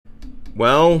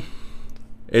Well,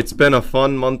 it's been a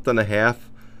fun month and a half.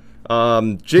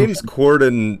 James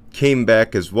Corden came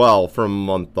back as well from a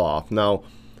month off. Now,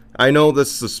 I know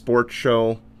this is a sports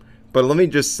show, but let me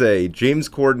just say, James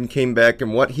Corden came back,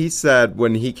 and what he said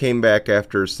when he came back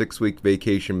after a 6-week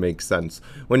vacation makes sense.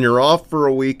 When you're off for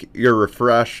a week, you're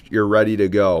refreshed, you're ready to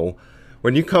go.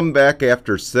 When you come back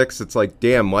after 6, it's like,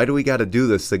 damn, why do we got to do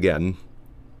this again?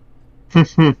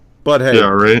 But hey, Yeah,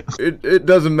 right. it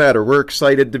doesn't matter. We're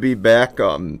excited to be back.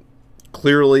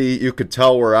 Clearly, you could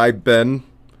tell where I've been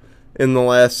in the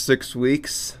last 6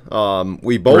 weeks.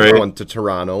 We both went to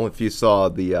Toronto, if you saw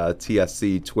the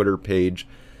TSC Twitter page.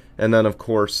 And then, of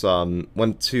course,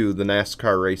 went to the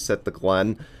NASCAR race at the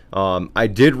Glen. I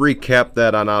did recap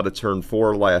that on Out of Turn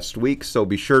 4 last week, so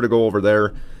be sure to go over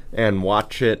there and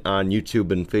watch it on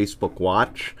YouTube and Facebook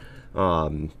Watch.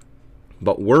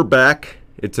 But we're back.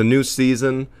 It's a new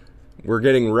season. We're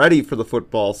getting ready for the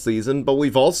football season, but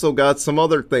we've also got some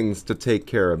other things to take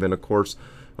care of. And, of course,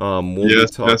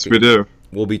 Yes, we do.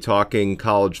 We'll be talking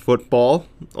college football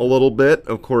a little bit.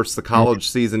 Of course, the college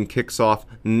season kicks off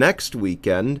next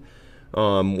weekend.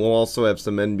 We'll also have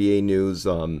some NBA news,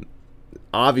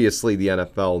 obviously the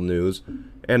NFL news,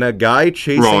 and a guy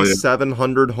chasing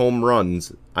 700 home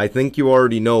runs. I think you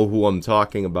already know who I'm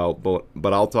talking about,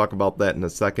 but I'll talk about that in a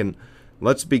second.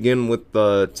 Let's begin with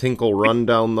the Tinkle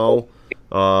rundown, though.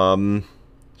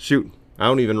 Shoot, I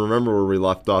don't even remember where we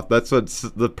left off. That's what's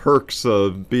the perks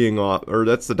of being off, or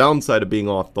that's the downside of being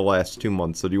off the last 2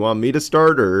 months. So do you want me to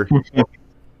start, or?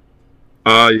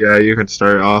 Yeah, you can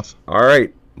start off. All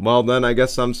right. Well, then I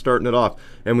guess I'm starting it off.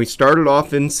 And we started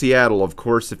off in Seattle, of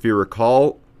course, if you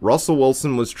recall. Russell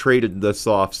Wilson was traded this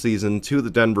offseason to the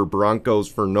Denver Broncos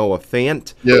for Noah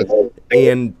Fant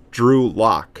and Drew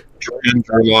Lock.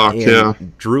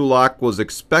 Drew Lock was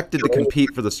expected to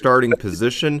compete for the starting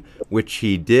position, which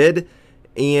he did,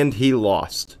 and he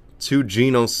lost to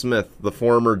Geno Smith, the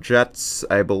former Jets,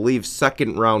 I believe,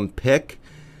 second-round pick.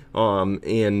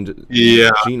 And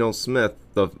Geno Smith,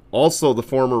 also the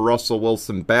former Russell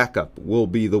Wilson backup, will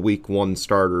be the Week 1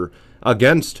 starter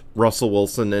against Russell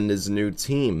Wilson and his new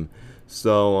team.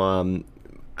 So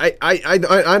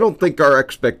I don't think our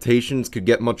expectations could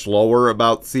get much lower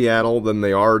about Seattle than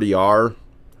they already are.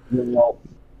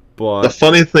 But the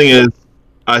funny thing is,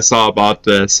 I saw about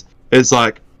this, is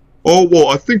like, oh, well,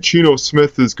 I think Geno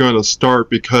Smith is going to start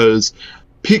because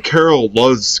Pete Carroll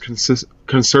loves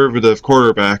conservative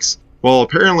quarterbacks. Well,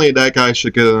 apparently that guy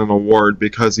should get an award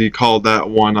because he called that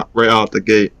one right out the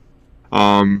gate.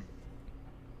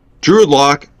 Drew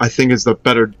Lock, I think, is the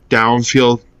better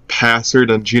downfield passer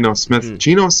than Geno Smith.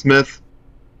 Geno Smith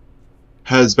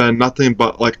has been nothing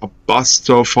but like a bust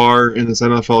so far in his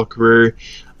NFL career.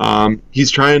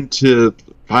 He's trying to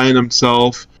find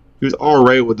himself. He was all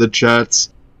right with the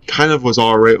Jets. Kind of was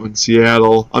all right in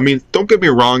Seattle. I mean, don't get me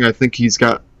wrong. I think he's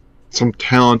got some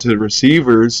talented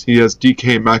receivers. He has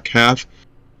DK Metcalf,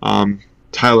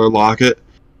 Tyler Lockett.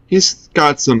 He's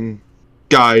got some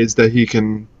guys that he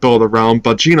can build around,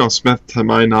 but Geno Smith, to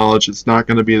my knowledge, is not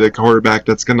going to be the quarterback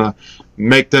that's going to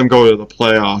make them go to the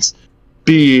playoffs,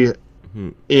 be, a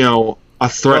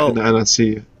threat in the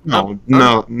NFC.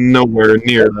 Nowhere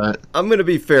near that. I'm going to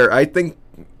be fair. I think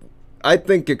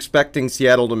expecting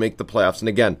Seattle to make the playoffs, and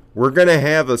again, we're going to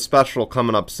have a special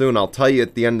coming up soon. I'll tell you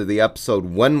at the end of the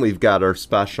episode when we've got our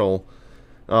special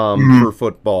for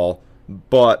football.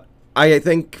 But I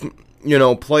think,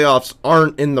 playoffs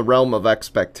aren't in the realm of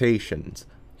expectations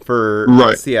for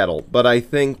Seattle. But I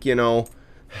think,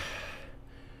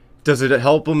 does it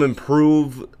help them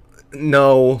improve?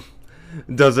 No.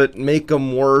 Does it make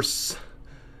them worse?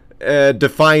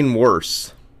 Define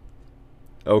worse.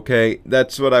 Okay,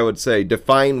 that's what I would say.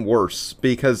 Define worse,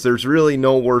 because there's really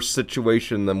no worse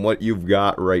situation than what you've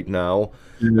got right now.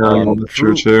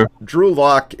 Drew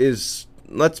Lock is,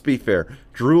 let's be fair,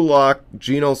 Drew Lock,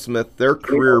 Geno Smith, they're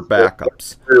career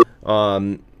backups.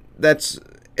 And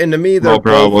to me, they're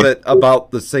both at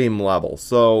about the same level.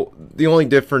 So the only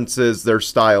difference is their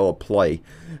style of play.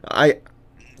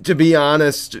 To be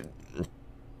honest,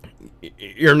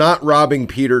 you're not robbing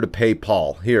Peter to pay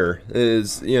Paul. Here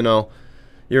is,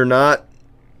 You're not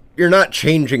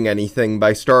changing anything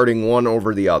by starting one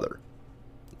over the other.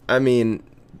 I mean,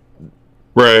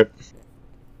 right.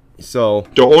 So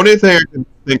the only thing I can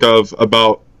think of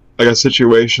about like a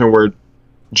situation where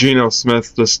Geno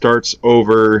Smith just starts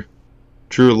over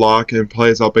Drew Lock and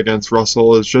plays up against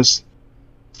Russell is just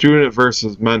student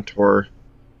versus mentor.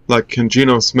 Like, can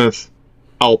Geno Smith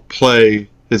outplay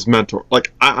his mentor?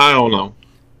 Like, I don't know.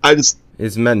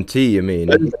 His mentee, you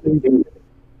mean?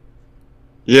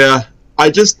 Yeah, I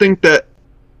just think that,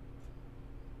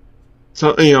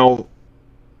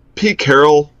 Pete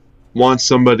Carroll wants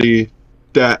somebody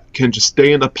that can just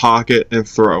stay in the pocket and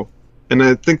throw. And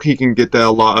I think he can get that a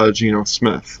lot out of Geno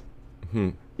Smith.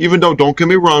 Even though, don't get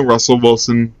me wrong, Russell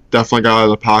Wilson definitely got out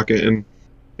of the pocket and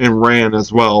ran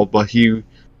as well, but he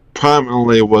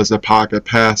prominently was a pocket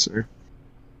passer.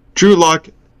 Drew Lock,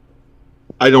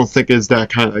 I don't think is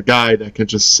that kind of guy that can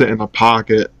just sit in a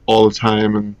pocket all the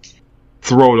time and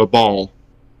throw the ball.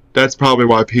 That's probably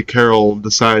why Pete Carroll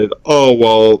decided, oh,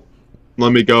 well,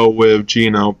 let me go with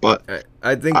Geno. But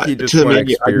I think he just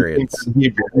wanted experience. I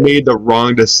think he made the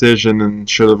wrong decision and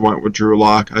should have went with Drew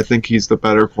Lock. I think he's the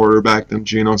better quarterback than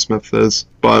Geno Smith is.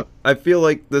 But I feel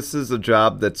like this is a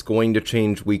job that's going to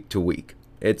change week to week.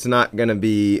 It's not going to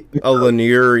be a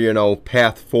linear,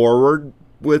 path forward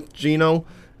with Geno.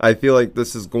 I feel like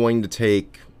this is going to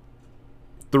take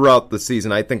throughout the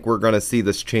season. I think we're going to see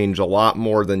this change a lot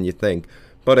more than you think.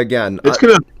 But again, it's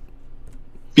going to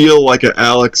feel like an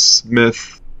Alex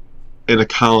Smith and a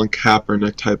Colin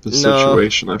Kaepernick type of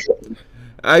situation.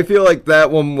 I feel like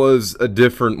that one was a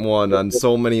different one on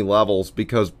so many levels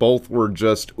because both were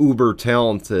just uber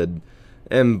talented.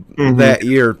 And that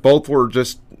year, both were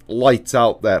just lights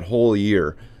out that whole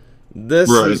year. This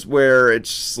is where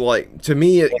it's like, to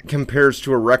me, it compares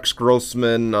to a Rex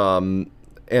Grossman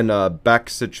and a Beck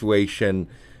situation.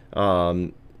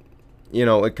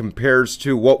 It compares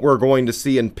to what we're going to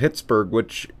see in Pittsburgh,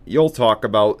 which you'll talk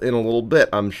about in a little bit,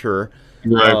 I'm sure.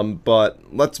 But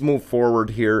let's move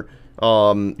forward here.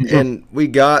 And we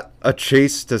got a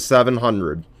chase to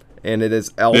 700, and it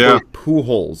is Albert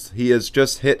Pujols. He has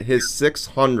just hit his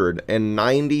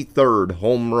 693rd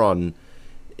home run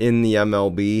in the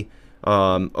MLB.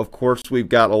 Of course, we've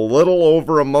got a little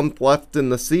over a month left in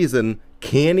the season.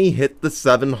 Can he hit the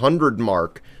 700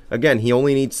 mark? Again, he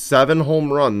only needs 7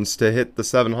 home runs to hit the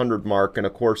 700 mark. And,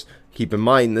 of course, keep in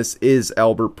mind, this is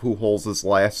Albert Pujols'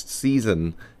 last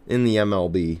season in the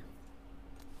MLB.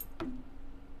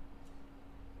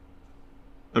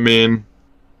 I mean,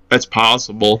 it's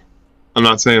possible. I'm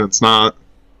not saying it's not.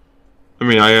 I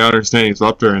mean, I understand he's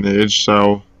up there in age,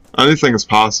 so anything is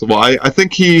possible. I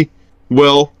think he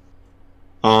will.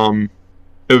 It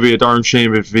would be a darn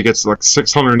shame if he gets like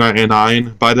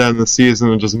 699 by the end of the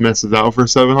season and just misses out for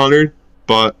 700.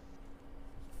 But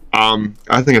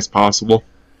I think it's possible.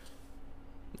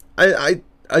 I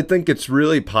think it's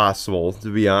really possible,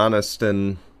 to be honest.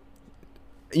 And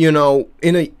in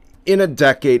a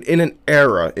decade, in an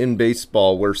era in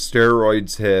baseball where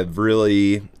steroids have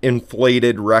really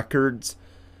inflated records,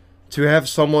 to have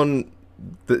someone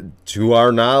that, to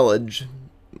our knowledge,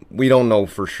 we don't know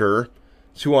for sure,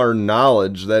 to our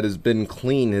knowledge, that has been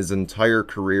clean his entire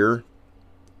career,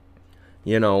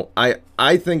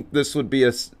 I think this would be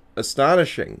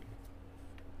astonishing.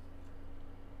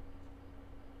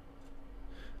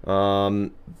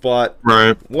 But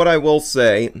what I will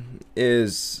say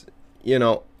is,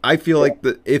 I feel like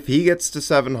that if he gets to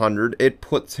 700, it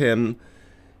puts him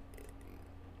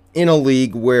in a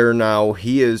league where now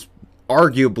he is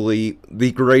arguably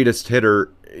the greatest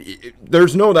hitter.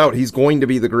 There's no doubt he's going to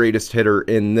be the greatest hitter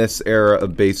in this era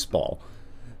of baseball.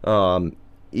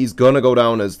 He's going to go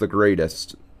down as the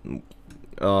greatest.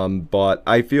 But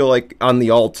I feel like on the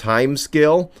all-time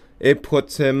scale, it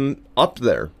puts him up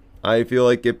there. I feel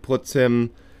like it puts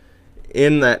him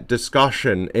in that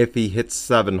discussion if he hits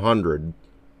 700.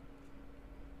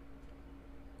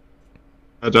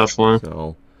 Definitely.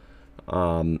 So,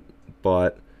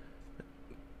 but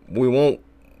we won't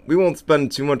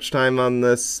spend too much time on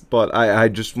this, but I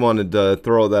just wanted to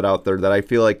throw that out there, that I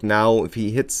feel like now if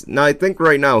he hits... Now, I think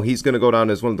right now he's going to go down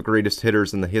as one of the greatest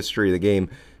hitters in the history of the game,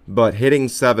 but hitting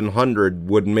 700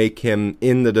 would make him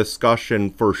in the discussion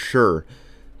for sure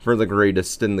for the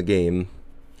greatest in the game.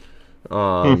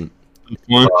 But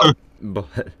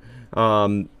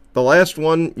the last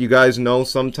one, you guys know,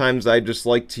 sometimes I just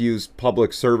like to use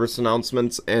public service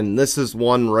announcements, and this is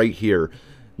one right here.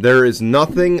 There is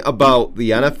nothing about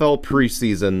the NFL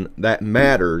preseason that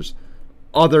matters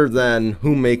other than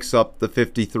who makes up the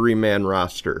 53-man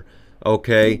roster,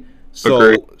 okay?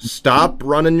 So stop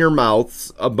running your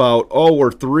mouths about, oh,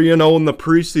 we're 3-0 in the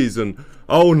preseason.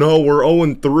 Oh, no, we're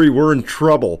 0-3. We're in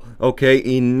trouble. Okay,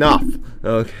 enough.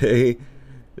 Okay?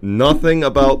 Nothing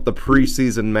about the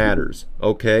preseason matters,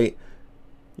 okay?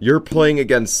 You're playing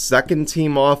against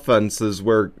second-team offenses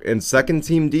and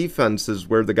second-team defenses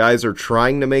where the guys are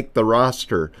trying to make the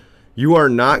roster. You are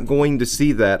not going to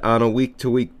see that on a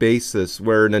week-to-week basis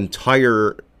where an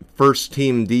entire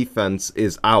first-team defense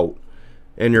is out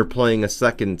and you're playing a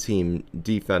second-team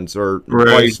defense, or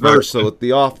vice versa with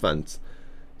the offense.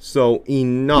 So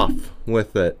enough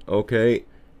with it, okay?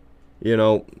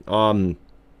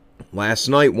 Last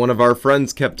night, one of our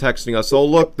friends kept texting us, oh,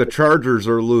 look, the Chargers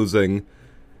are losing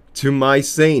to my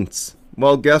Saints.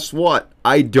 Well, guess what?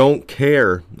 I don't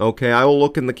care, okay? I will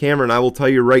look in the camera and I will tell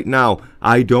you right now,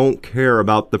 I don't care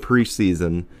about the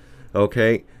preseason,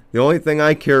 okay? The only thing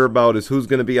I care about is who's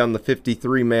going to be on the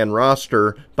 53-man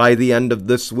roster by the end of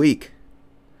this week,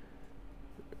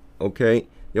 okay?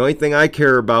 The only thing I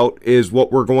care about is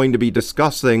what we're going to be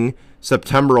discussing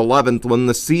September 11th when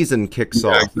the season kicks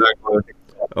off. Exactly.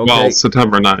 Okay. Well,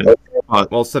 September 9th.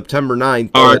 Well, September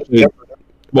 9th. Oh, actually,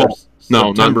 well,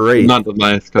 no, September 8th. Not the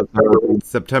 9th.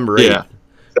 September 8th. Yeah.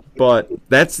 But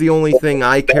that's the only thing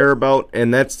I care about,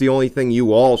 and that's the only thing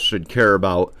you all should care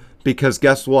about. Because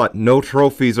guess what? No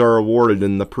trophies are awarded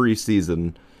in the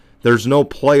preseason. There's no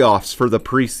playoffs for the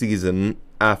preseason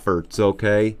efforts,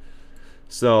 okay?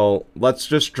 So let's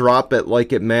just drop it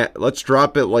like let's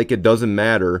drop it like it doesn't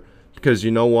matter. Because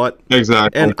you know what?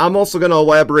 Exactly. And I'm also going to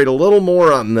elaborate a little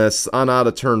more on this on Out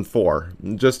of Turn 4.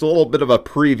 Just a little bit of a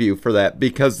preview for that.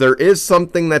 Because there is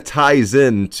something that ties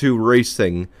in to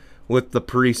racing with the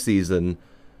preseason.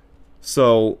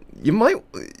 So you might...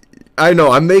 I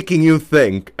know, I'm making you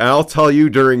think. And I'll tell you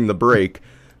during the break.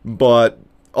 But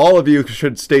all of you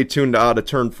should stay tuned to Out of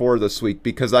Turn 4 this week.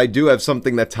 Because I do have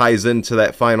something that ties into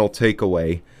that final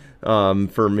takeaway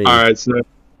for me. All right, so...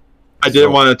 I did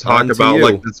want to talk about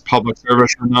like this public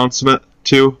service announcement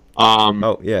too.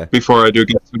 Oh yeah. Before I do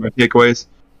get to my takeaways,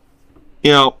 you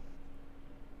know,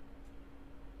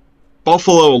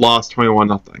 Buffalo lost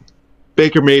 21-0.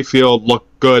 Baker Mayfield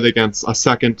looked good against a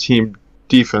second-team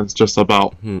defense, just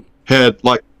about. Had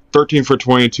like 13 for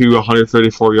 22,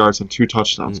 134 yards, and 2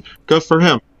 touchdowns. Good for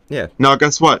him. Yeah. Now,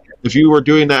 guess what? If you were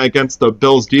doing that against the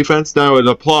Bills defense, then I would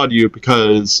applaud you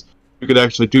because you could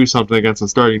actually do something against a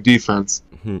starting defense.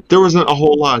 There wasn't a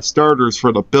whole lot of starters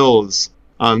for the Bills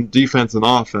on defense and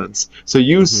offense. So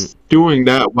you doing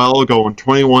that well, going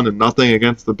 21-0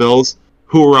 against the Bills,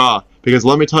 hoorah! Because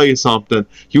let me tell you something,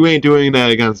 you ain't doing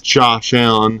that against Josh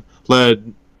Allen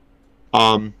led,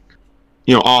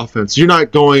 offense. You're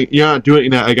not doing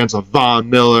that against a Von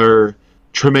Miller,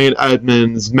 Tremaine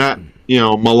Edmonds, Matt,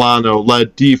 Milano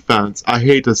led defense. I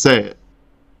hate to say it.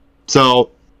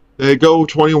 So they go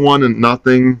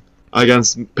 21-0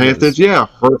 against Panthers. Yeah, it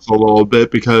hurts a little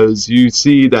bit because you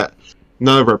see that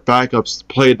none of our backups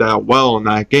played that well in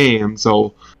that game,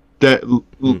 so that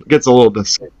gets a little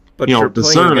but you're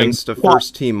playing against a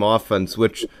first-team offense,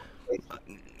 which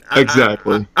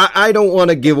exactly. I don't want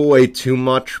to give away too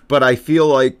much, but I feel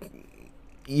like,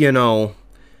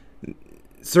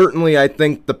 certainly I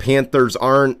think the Panthers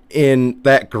aren't in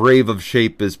that grave of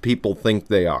shape as people think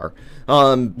they are.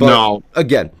 But no.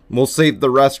 Again, we'll save the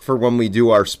rest for when we do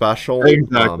our special.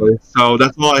 Exactly. So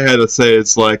that's all I had to say.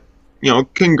 It's like,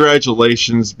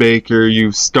 congratulations, Baker.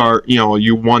 You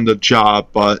won the job,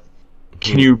 but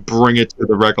can you bring it to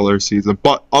the regular season?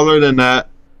 But other than that,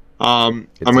 I'm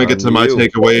going to get to my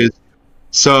takeaways.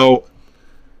 So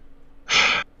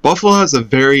Buffalo has a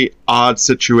very odd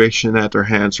situation at their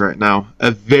hands right now. A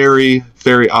very,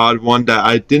 very odd one that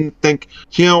I didn't think,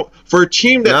 for a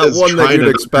team that is one that trying you'd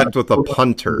to expect with a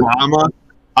punter drama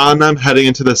on them heading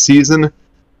into the season,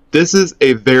 this is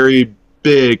a very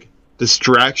big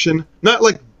distraction. Not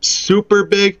like super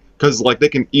big, because like they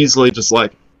can easily just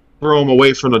like throw him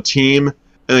away from the team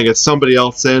and then get somebody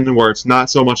else in where it's not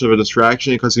so much of a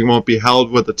distraction because he won't be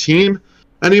held with the team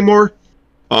anymore.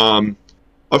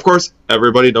 Of course,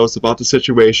 everybody knows about the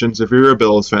situations. If you're a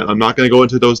Bills fan, I'm not going to go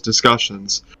into those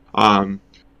discussions.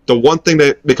 The one thing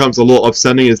that becomes a little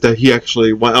upsetting is that he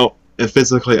actually went out and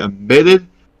physically admitted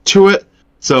to it.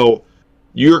 So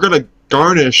you're going to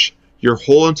garnish your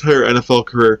whole entire NFL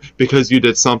career because you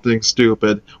did something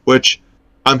stupid, which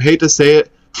I hate to say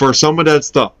it, for someone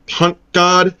that's the punt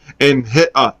god and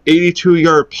hit a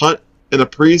 82-yard punt in a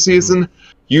preseason,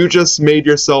 you just made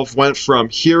yourself went from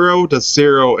hero to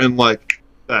zero in like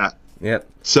that. Yep.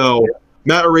 So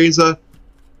Matt Araiza,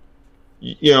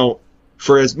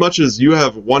 for as much as you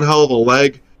have one hell of a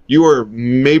leg, you are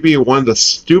maybe one of the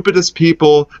stupidest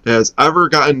people that has ever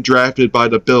gotten drafted by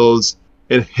the Bills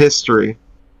in history.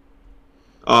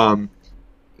 That's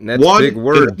big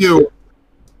words.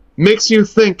 Makes you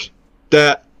think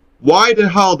that why the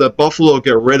hell did Buffalo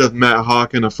get rid of Matt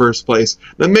Hawk in the first place?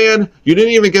 The man, you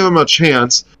didn't even give him a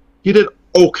chance. He did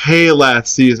okay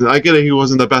last season. I get it, he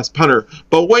wasn't the best punter,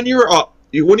 but when you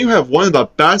have one of the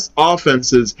best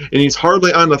offenses and he's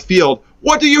hardly on the field,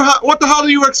 what the hell do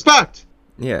you expect?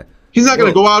 Yeah. He's not going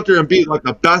to go out there and be like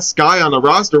the best guy on the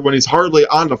roster when he's hardly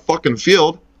on the fucking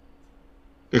field.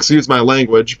 Excuse my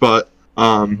language, but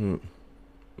I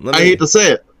hate to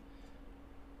say it.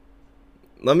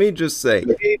 Let me just say,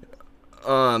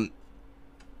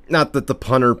 not that the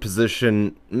punter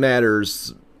position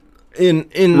matters in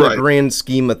the grand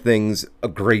scheme of things a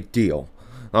great deal.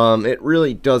 It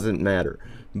really doesn't matter.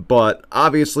 But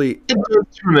obviously, it does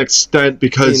to an extent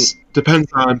because depends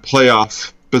on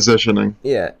playoff positioning.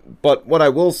 Yeah, but what I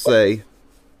will say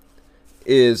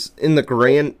is in the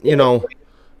grand,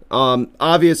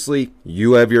 obviously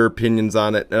you have your opinions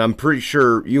on it, and I'm pretty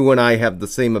sure you and I have the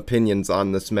same opinions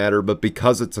on this matter, but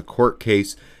because it's a court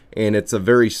case and it's a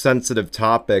very sensitive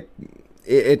topic,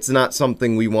 it's not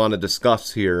something we want to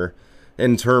discuss here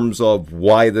in terms of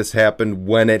why this happened,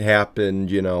 when it happened,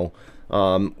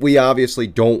 We obviously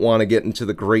don't want to get into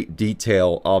the great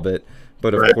detail of it,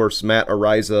 but of course, Matt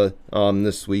Araiza,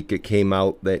 this week it came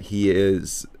out that he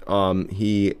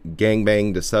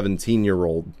gangbanged a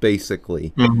 17-year-old,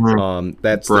 basically.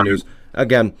 That's the news.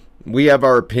 Again, we have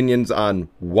our opinions on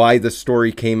why the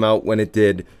story came out when it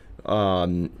did.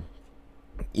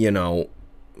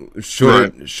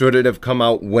 Should it have come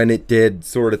out when it did,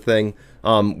 sort of thing.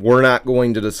 We're not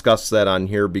going to discuss that on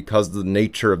here because of the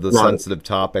nature of the sensitive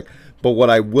topic. But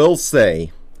what I will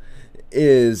say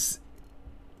is,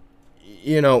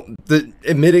 the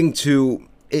admitting to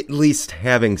at least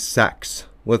having sex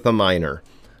with a minor,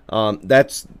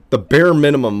 that's the bare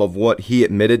minimum of what he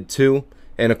admitted to.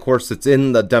 And of course, it's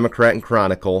in the Democrat and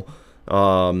Chronicle.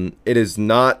 It is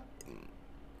not,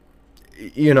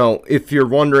 if you're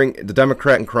wondering, the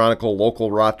Democrat and Chronicle,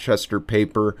 local Rochester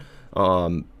paper,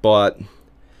 but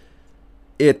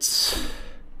it's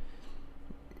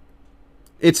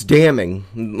damning.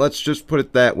 Let's just put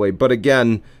it that way. But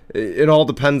again, it all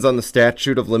depends on the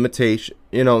statute of limitation.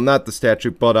 Not the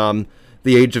statute, but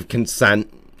the age of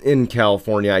consent in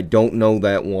California. I don't know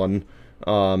that one.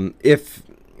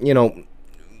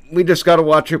 We just got to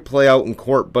watch it play out in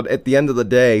court. But at the end of the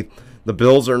day, the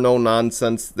Bills are no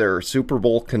nonsense. They're a Super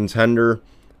Bowl contender.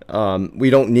 We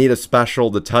don't need a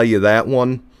special to tell you that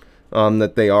one,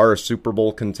 that they are a Super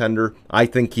Bowl contender. I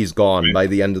think he's gone by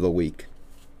the end of the week.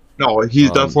 No, he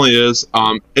definitely is.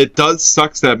 It does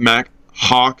suck that Matt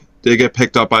Hawk did get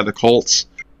picked up by the Colts.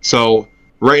 So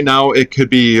right now it could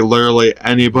be literally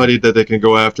anybody that they can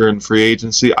go after in free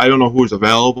agency. I don't know who's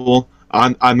available.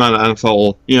 I'm not an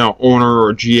NFL owner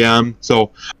or GM,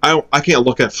 so I can't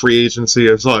look at free agency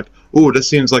as like, ooh, this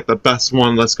seems like the best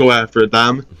one. Let's go after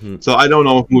them. So I don't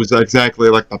know who's exactly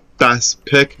like the best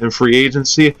pick in free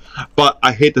agency. But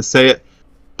I hate to say it,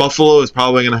 Buffalo is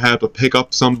probably going to have to pick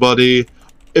up somebody,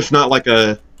 if not like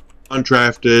a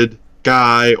undrafted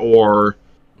guy or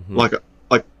like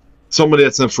somebody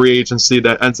that's in free agency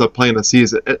that ends up playing the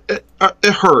season. It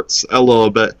hurts a little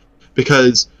bit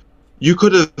because you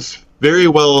could have very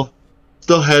well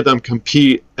still had them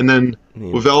compete, and then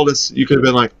with all this, you could have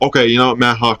been like, okay,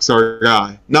 Matt Hawk's our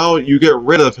guy. Now you get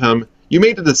rid of him. You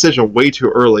made the decision way too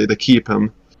early to keep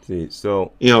him. To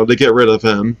get rid of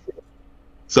him.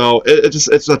 So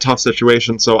it's a tough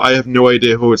situation. So I have no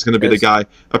idea who is going to be the guy.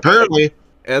 Apparently,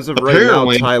 as of right now,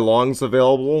 Ty Long's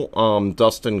available.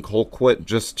 Dustin Colquitt,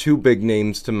 just two big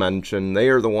names to mention. They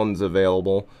are the ones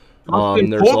available.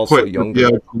 There's also younger. Would be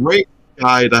a great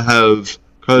guy to have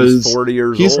because he's 40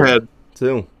 years old. Had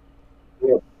too.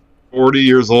 40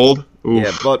 years old. Oof.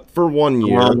 Yeah, but for 1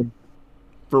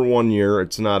 year,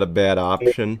 it's not a bad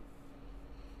option.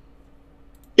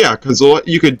 Yeah, because what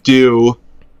you could do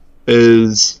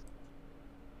is,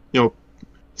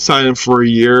 sign him for a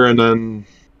year and then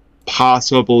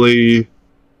possibly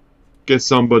get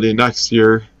somebody next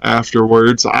year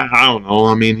afterwards. I don't know.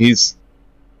 I mean,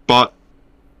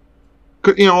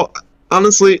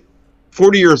 honestly,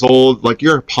 40 years old, like,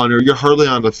 you're a punter, you're hardly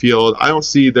on the field. I don't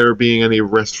see there being any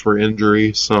risk for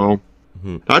injury, so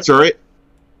that's all right.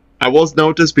 I will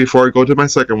note this before I go to my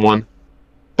second one.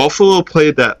 Buffalo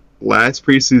played that last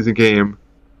preseason game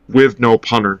with no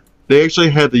punter. They actually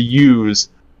had to use,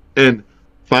 and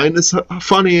find this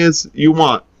funny as you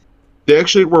want, they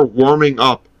actually were warming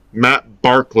up Matt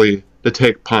Barkley to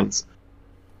take punts.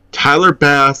 Tyler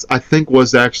Bass, I think,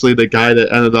 was actually the guy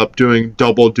that ended up doing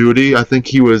double duty. I think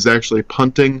he was actually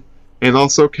punting and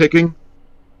also kicking.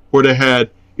 Where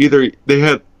you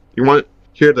want to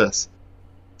hear this.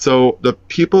 So the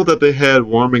people that they had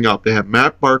warming up, they had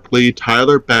Matt Barkley,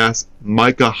 Tyler Bass,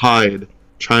 Micah Hyde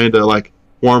trying to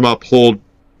warm up, hold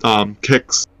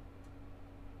kicks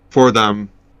for them,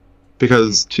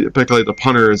 because typically the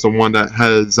punter is the one that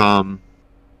has the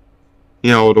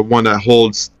one that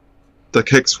holds the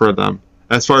kicks for them.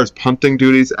 As far as punting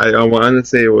duties, I want to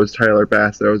say it was Tyler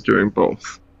Bass that was doing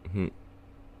both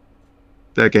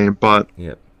that game, but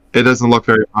it doesn't look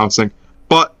very promising.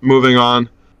 But moving on,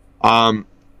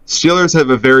 Steelers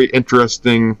have a very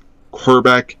interesting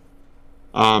quarterback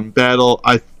battle.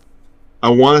 I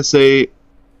want to say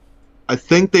I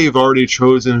think they've already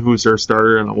chosen who's their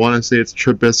starter, and I want to say it's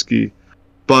Trubisky.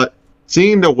 But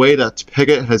seeing the way that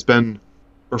Pickett has been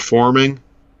performing,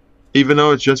 even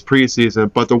though it's just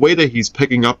preseason, but the way that he's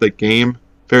picking up the game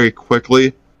very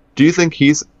quickly, do you think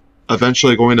he's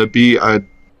eventually going to be a... I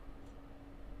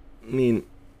mean,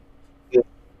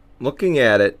 looking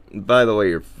at it, by the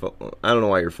way, I don't know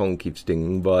why your phone keeps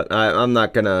dinging, but I'm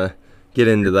not going to get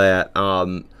into that.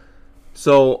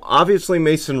 So, obviously,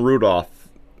 Mason Rudolph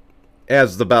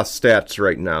has the best stats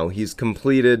right now. He's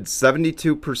completed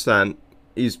 72%.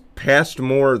 He's passed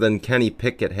more than Kenny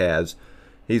Pickett has.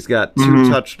 He's got 2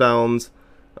 touchdowns.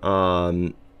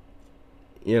 Trubisky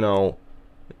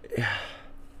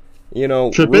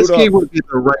Trubisky would be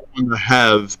the right one to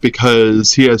have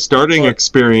because he has starting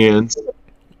experience.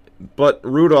 But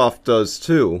Rudolph does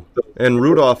too. And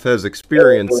Rudolph has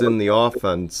experience in the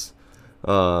offense.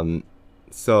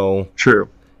 So true.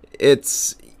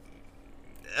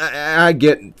 I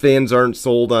get fans aren't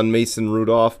sold on Mason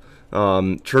Rudolph.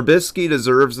 Trubisky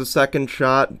deserves a second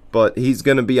shot, but he's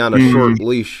going to be on a short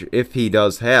leash if he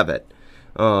does have it.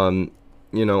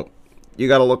 You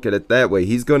got to look at it that way.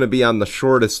 He's going to be on the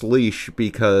shortest leash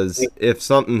because if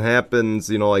something happens,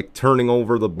 like turning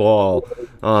over the ball,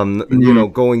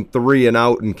 going 3 and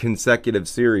out in consecutive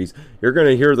series, you're going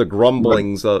to hear the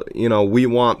grumblings of, we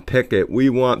want Pickett.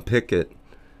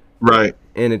 Right.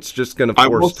 And it's just going to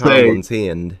force Tomlin's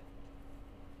hand.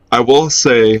 I will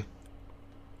say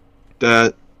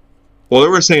that, they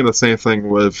were saying the same thing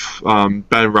with Ben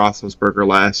Roethlisberger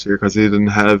last year because he didn't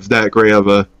have that great of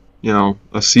a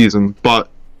season. But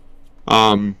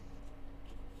the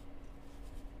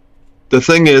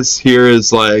thing here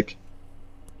is,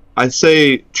 I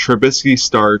say Trubisky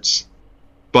starts,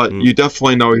 but you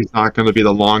definitely know he's not going to be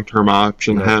the long-term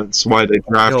option, hence why they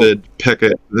drafted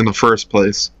Pickett in the first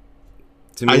place.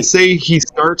 I say he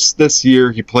starts this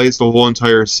year, he plays the whole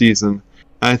entire season.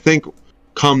 And I think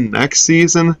come next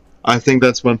season, I think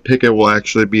that's when Pickett will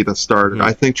actually be the starter.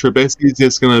 I think Trubisky is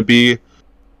just going to be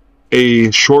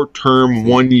a short-term,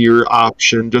 1-year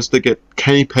option just to get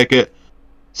Kenny Pickett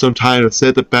some time to sit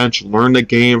at the bench, learn the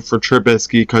game for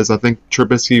Trubisky, because I think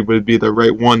Trubisky would be the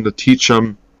right one to teach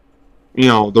him,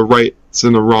 the rights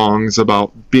and the wrongs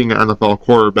about being an NFL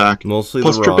quarterback. Mostly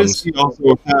Plus, the wrongs. Trubisky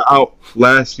also got out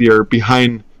last year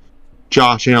behind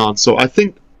Josh Allen, so I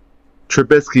think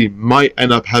Trubisky might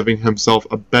end up having himself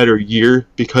a better year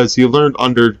because he learned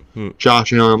under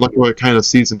Josh Allen. Look at what kind of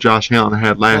season Josh Allen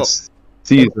had last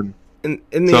season. And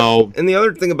the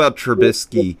other thing about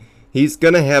Trubisky, he's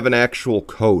going to have an actual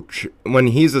coach.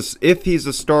 If he's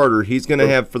a starter, he's going to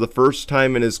have, for the first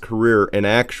time in his career, an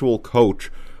actual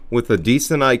coach with a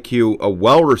decent IQ, a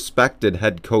well-respected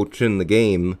head coach in the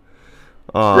game.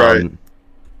 Right.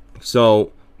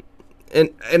 So,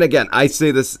 and again, I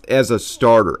say this as a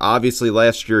starter. Obviously,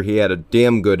 last year he had a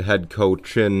damn good head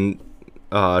coach in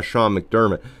Sean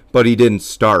McDermott, but he didn't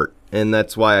start, and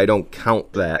that's why I don't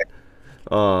count that.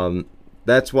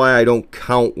 That's why I don't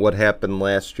count what happened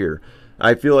last year.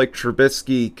 I feel like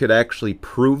Trubisky could actually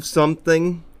prove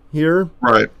something here.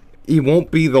 Right. He won't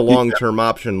be the long-term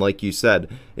option, like you said.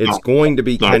 It's going to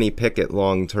be Kenny Pickett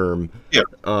long-term. Yeah,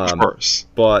 of course.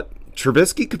 But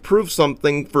Trubisky could prove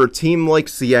something for a team like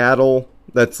Seattle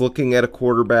that's looking at a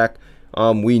quarterback.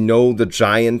 We know the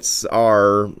Giants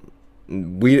are...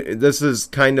 This is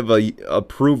kind of a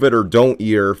prove it or don't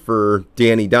year for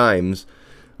Danny Dimes.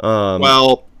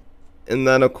 And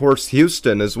then, of course,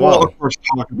 Houston as well. We'll, of course,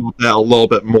 talk about that a little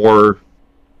bit more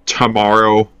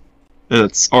tomorrow. And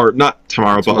not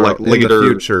tomorrow, but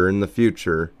later. In the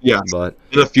future. Yeah, but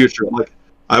in the future.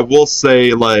 I will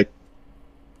say, for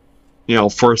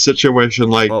a situation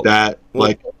like that,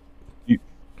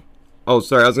 Oh,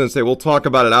 sorry, I was going to say, we'll talk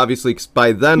about it, obviously, 'cause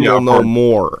by then we'll know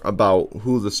more about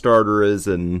who the starter is.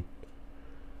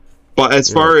 But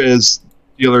as far as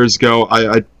Steelers go,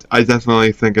 I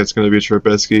definitely think it's going to be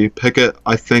Trubisky. Pickett,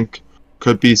 I think,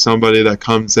 could be somebody that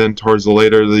comes in towards the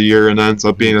later of the year and ends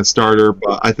up being a starter,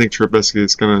 but I think Trubisky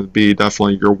is going to be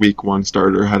definitely your week 1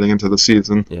 starter heading into the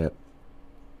season. Yeah.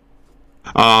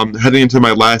 Heading into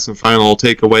my last and final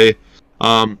takeaway,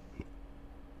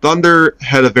 Thunder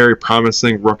had a very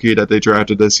promising rookie that they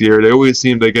drafted this year. They always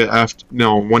seem to get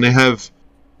when they have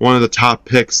one of the top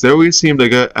picks, they always seem to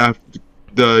get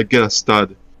a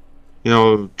stud.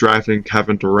 Drafting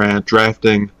Kevin Durant,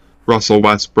 drafting Russell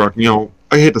Westbrook.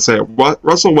 I hate to say it,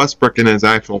 Russell Westbrook in his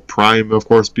actual prime, of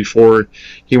course, before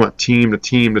he went team to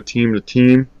team to team to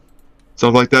team,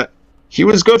 stuff like that, he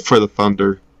was good for the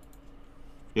Thunder.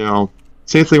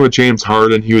 Same thing with James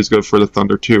Harden, he was good for the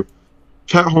Thunder too.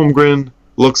 Chet Holmgren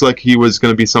looks like he was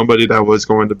going to be somebody that was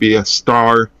going to be a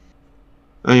star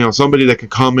somebody that can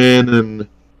come in and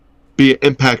be an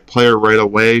impact player right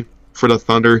away for the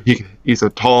Thunder. He's a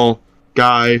tall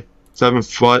guy, 7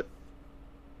 foot,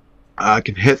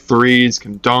 can hit threes,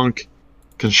 can dunk,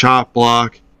 can shot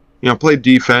block, play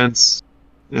defense,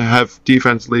 have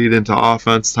defense lead into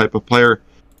offense type of player.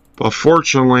 But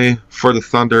fortunately for the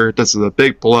Thunder, this is a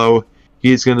big blow.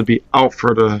 He's going to be out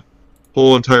for the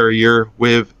whole entire year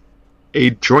with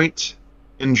a joint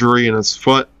injury in his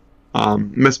foot,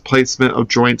 misplacement of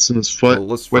joints in his foot,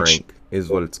 which is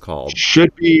what it's called.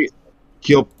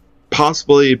 He'll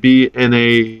possibly be in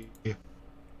a,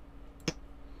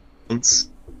 and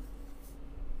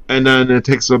then it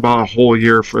takes about a whole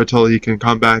year until he can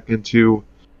come back into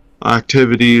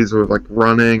activities or like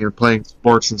running and playing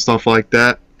sports and stuff like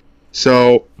that.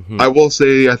 So I will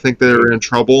say I think they're in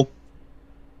trouble.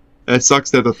 It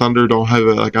sucks that the Thunder don't have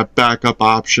a backup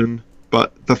option,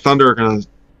 but the Thunder are going to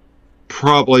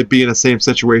probably be in the same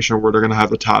situation where they're going to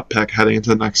have the top pick heading into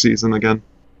the next season again.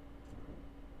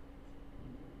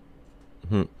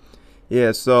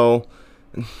 Yeah, so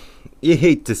you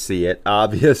hate to see it,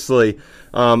 obviously.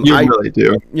 You really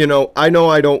do. I know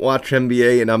I don't watch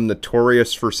NBA, and I'm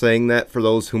notorious for saying that for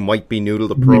those who might be new to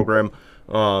the program.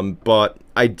 But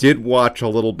I did watch a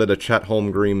little bit of Chet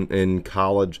Holmgren in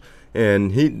college,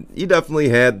 and he definitely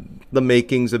had the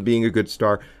makings of being a good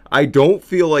star. I don't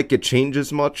feel like it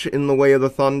changes much in the way of the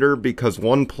Thunder because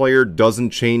one player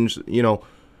doesn't change,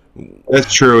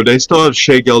 That's true. They still have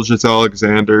Shai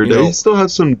Gilgeous-Alexander. They still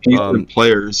have some decent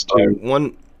players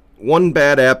too. One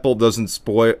bad apple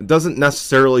doesn't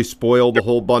necessarily spoil the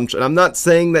whole bunch. And I'm not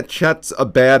saying that Chet's a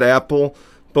bad apple,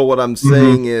 but what I'm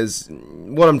saying is,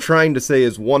 what I'm trying to say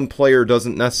is one player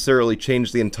doesn't necessarily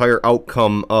change the entire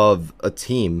outcome of a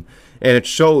team. And it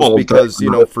shows because,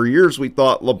 for years we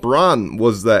thought LeBron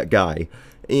was that guy.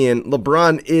 And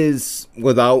LeBron is,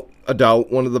 without a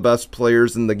doubt, one of the best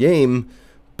players in the game,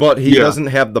 but he doesn't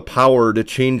have the power to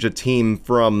change a team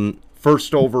from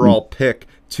first overall pick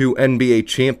to NBA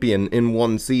champion in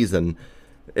one season.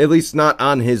 At least not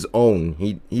on his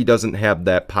own. He doesn't have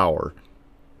that power.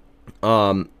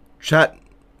 Chet,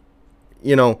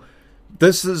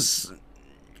 this is,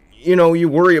 you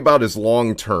worry about his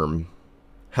long-term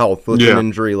health with an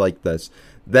injury like this.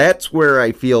 That's where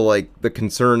I feel like the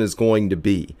concern is going to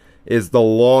be, is the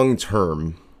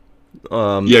long-term.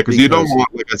 Because you don't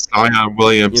want like a Zion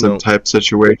Williamson type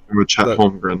situation with Chet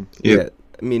Holmgren.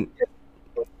 I mean,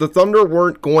 the Thunder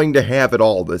weren't going to have it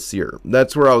all this year.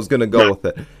 That's where I was going to go with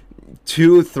it.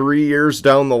 2-3 years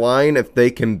down the line, if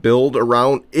they can build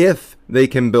around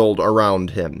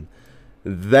him,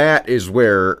 that is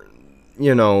where,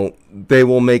 they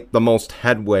will make the most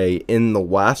headway in the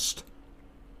West.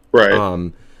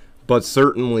 Right. But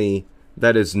certainly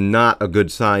that is not a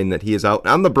good sign that he is out.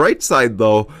 On the bright side,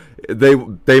 though,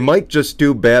 they might just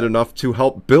do bad enough to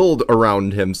help build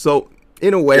around him. So,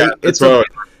 in a way,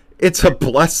 it's a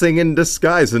blessing in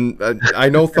disguise. And I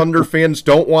know Thunder fans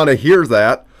don't want to hear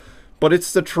that, but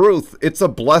it's the truth. It's a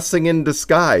blessing in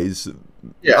disguise.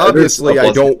 Yeah, obviously,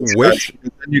 I don't wish.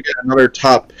 Then you get another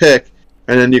top pick,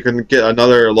 and then you can get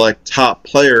another top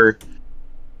player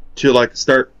to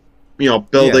start,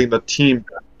 building the team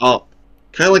up.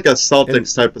 Kind of like a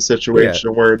Celtics type of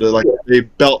situation where they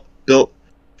built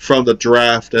from the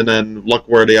draft, and then look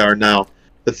where they are now.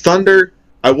 The Thunder,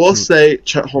 I will say,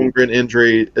 Chet Holmgren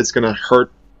injury is going to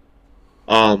hurt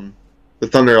the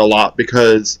Thunder a lot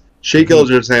because Shai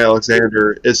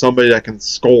Gilgeous-Alexander is somebody that can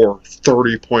score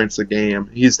 30 points a game.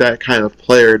 He's that kind of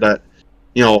player that,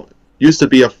 used to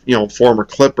be a former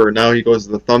Clipper. Now he goes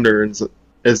to the Thunder and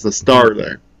is the star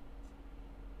there.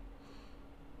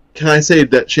 Can I say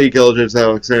that Shai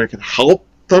Gilgeous-Alexander can help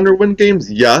Thunder win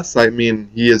games? Yes. I mean,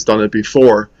 he has done it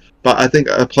before. But I think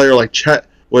a player like Chet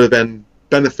would have been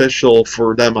beneficial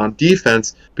for them on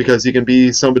defense because he can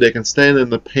be somebody that can stand in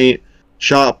the paint,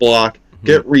 shot block,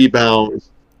 get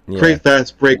rebounds, create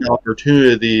fast break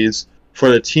opportunities for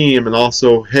the team, and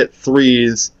also hit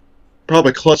threes,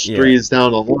 probably clutch threes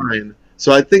down the line.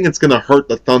 So I think it's going to hurt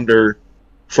the Thunder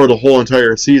for the whole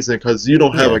entire season because you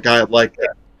don't have a guy like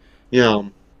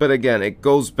that. But again, it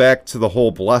goes back to the whole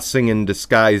blessing in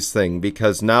disguise thing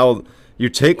because now you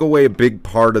take away a big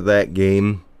part of that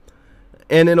game,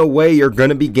 and in a way you're going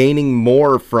to be gaining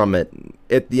more from it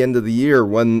at the end of the year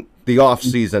when the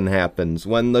offseason happens,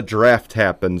 when the draft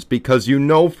happens, because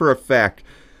for a fact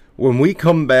when we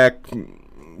come back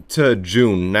to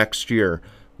June next year,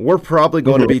 we're probably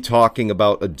going to be talking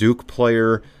about a Duke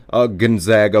player, a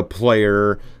Gonzaga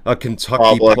player, a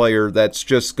Kentucky player that's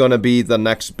just going to be the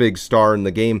next big star in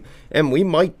the game. And we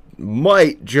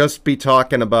might just be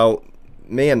talking about,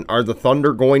 man, are the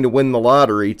Thunder going to win the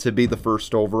lottery to be the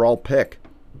first overall pick?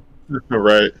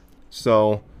 Right.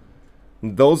 So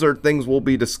those are things we'll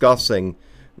be discussing,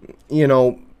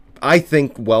 I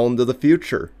think well into the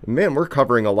future. Man, we're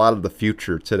covering a lot of the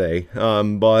future today.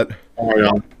 But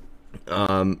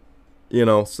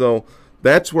so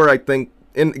that's where I think,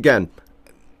 and again,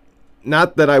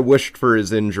 not that I wished for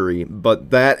his injury,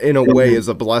 but that in a way is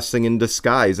a blessing in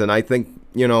disguise. And I think,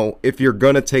 if you're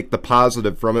going to take the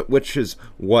positive from it, which is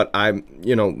more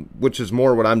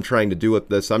what I'm trying to do with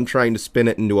this, I'm trying to spin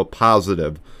it into a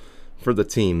positive for the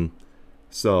team.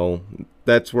 So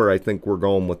that's where I think we're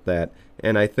going with that.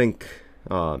 And I think,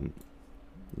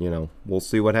 we'll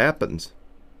see what happens.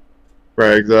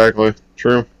 Right, exactly.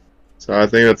 True. So I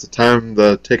think it's time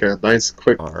to take a nice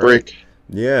quick break.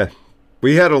 Yeah.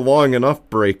 We had a long enough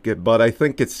break, but I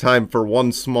think it's time for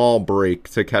one small break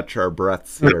to catch our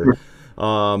breaths here.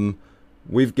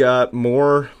 We've got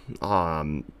more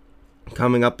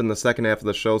coming up in the second half of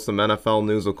the show, some NFL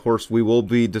news. Of course, we will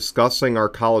be discussing our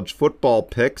college football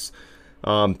picks.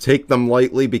 Take them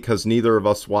lightly because neither of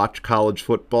us watch college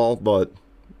football, but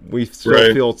we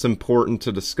still feel it's important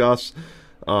to discuss.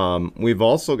 We've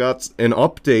also got an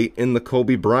update in the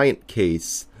Kobe Bryant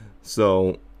case,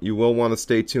 so you will want to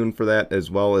stay tuned for that, as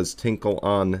well as Tinkle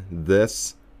on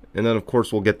this. And then, of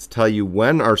course, we'll get to tell you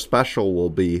when our special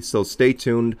will be, so stay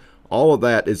tuned. All of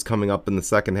that is coming up in the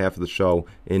second half of the show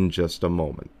in just a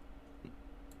moment.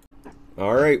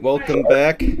 All right, welcome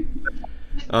back.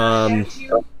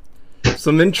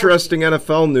 Some interesting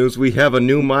NFL news. We have a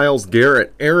new Myles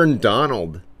Garrett. Aaron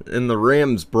Donald and the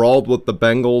Rams brawled with the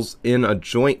Bengals in a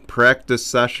joint practice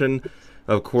session.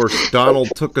 Of course, Donald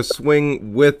took a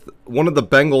swing with one of the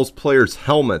Bengals players'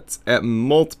 helmets at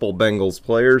multiple Bengals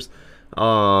players.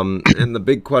 And the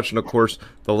big question, of course,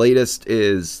 the latest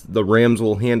is the Rams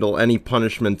will handle any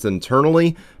punishments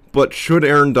internally, but should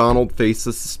Aaron Donald face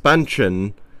a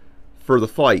suspension for the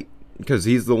fight? Because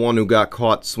he's the one who got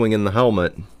caught swinging the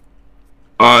helmet.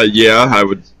 Yeah, I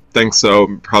would think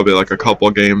so. Probably like a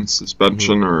couple game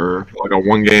suspension or like a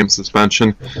 1 game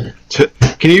suspension.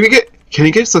 Can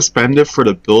you get suspended for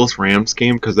the Bills-Rams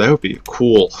game? Because that would be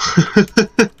cool.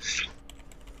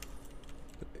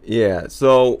 Yeah,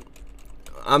 so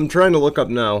I'm trying to look up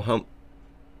now.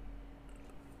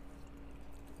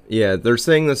 Yeah, they're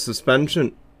saying the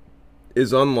suspension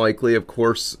is unlikely. Of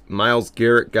course, Myles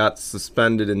Garrett got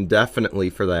suspended indefinitely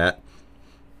for that.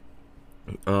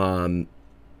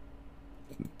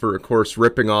 For, of course,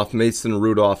 ripping off Mason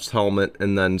Rudolph's helmet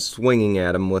and then swinging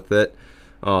at him with it.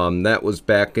 That was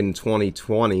back in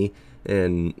 2020.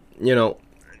 And,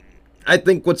 I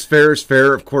think what's fair is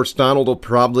fair. Of course, Donald will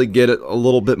probably get it a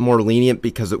little bit more lenient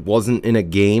because it wasn't in a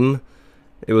game.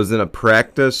 It was in a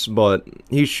practice, but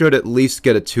he should at least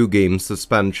get a 2-game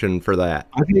suspension for that.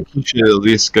 I think he should at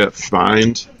least get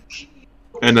fined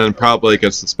and then probably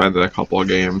get suspended a couple of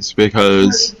games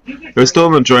because it was still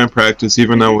in a joint practice,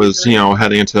 even though it was,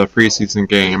 heading into a preseason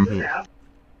game.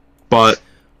 But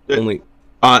is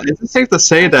it safe to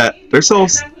say that there's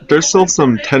still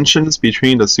some tensions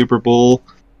between the Super Bowl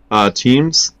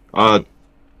teams? Yeah,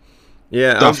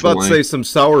 definitely. I was about to say some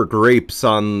sour grapes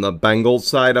on the Bengals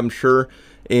side, I'm sure,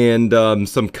 and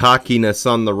some cockiness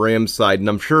on the Rams side, and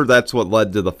I'm sure that's what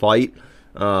led to the fight.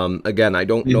 Again, I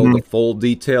don't know the full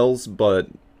details, but,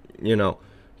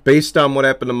 based on what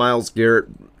happened to Myles Garrett,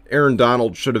 Aaron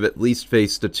Donald should have at least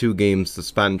faced a 2-game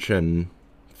suspension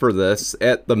for this,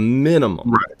 at the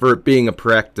minimum, for it being a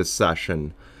practice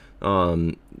session.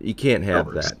 You can't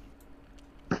have that.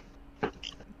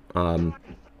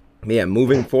 Yeah,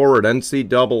 moving forward,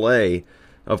 NCAA,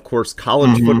 of course,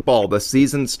 college football. The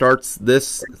season starts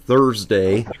this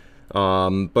Thursday,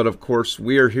 but of course,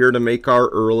 we are here to make our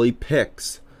early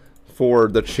picks for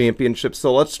the championship.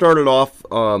 So let's start it off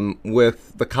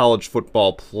with the college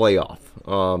football playoff.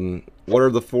 What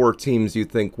are the 4 teams you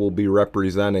think will be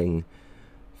representing?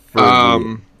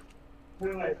 Probably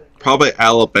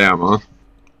Alabama,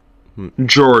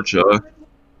 Georgia,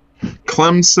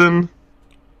 Clemson.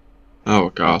 Oh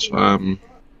gosh, I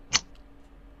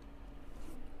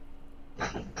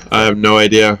have no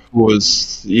idea who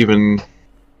was even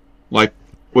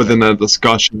within that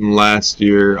discussion last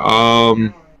year.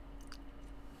 I'm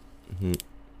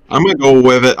gonna go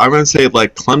with it. I'm gonna say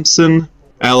Clemson,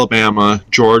 Alabama,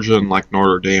 Georgia, and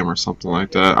Notre Dame or something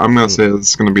like that. I'm gonna say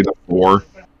it's gonna be the 4.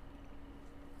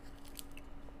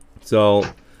 So,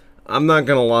 I'm not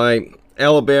gonna lie.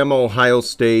 Alabama, Ohio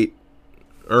State,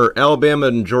 or Alabama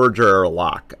and Georgia are a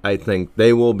lock. I think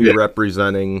they will be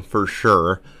representing for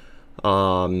sure.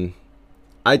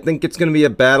 I think it's going to be a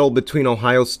battle between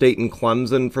Ohio State and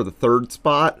Clemson for the 3rd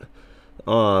spot.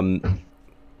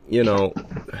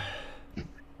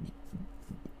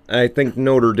 I think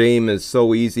Notre Dame is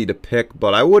so easy to pick,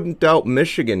 but I wouldn't doubt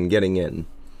Michigan getting in,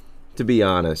 to be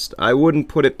honest. I wouldn't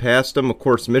put it past them. Of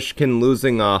course, Michigan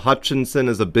losing Hutchinson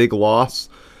is a big loss,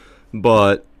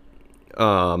 but,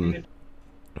 you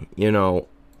know,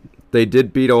 they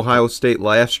did beat Ohio State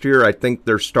last year. I think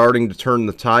they're starting to turn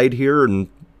the tide here and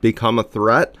become a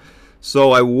threat.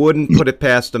 So I wouldn't put it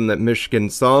past them that Michigan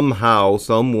somehow,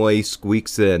 some way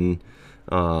squeaks in.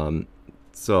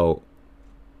 So,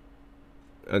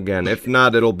 again, if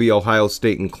not, it'll be Ohio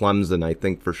State and Clemson, I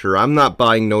think, for sure. I'm not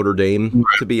buying Notre Dame,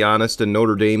 to be honest, and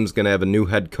Notre Dame's going to have a new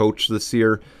head coach this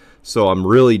year, so I'm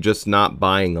really just not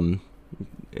buying them.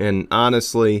 And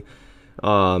honestly,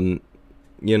 you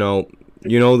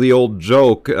know the old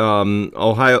joke,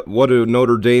 Ohio. What do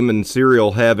Notre Dame and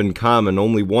cereal have in common?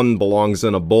 Only one belongs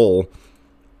in a bowl.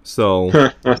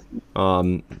 So,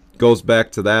 goes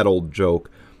back to that old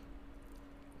joke.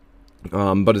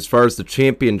 But as far as the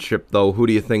championship, though, who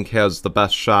do you think has the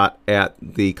best shot at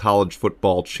the college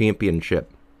football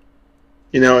championship?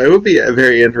 You know, it would be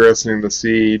very interesting to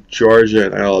see Georgia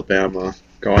and Alabama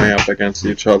going up against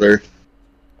each other.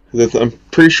 I'm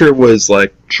pretty sure it was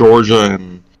like Georgia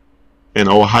and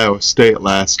Ohio State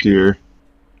last year.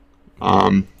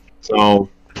 So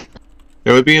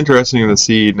it would be interesting to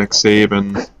see Nick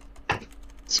Saban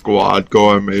squad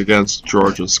going against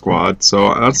Georgia's squad.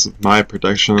 So that's my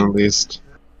prediction, at least.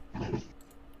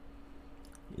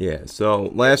 Yeah,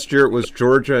 so last year it was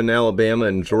Georgia and Alabama,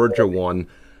 and Georgia won.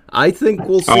 I think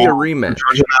we'll see a rematch.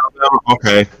 Georgia and Alabama?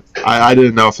 Okay. I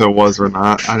didn't know if it was or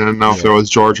not. I didn't know if it was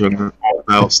Georgia and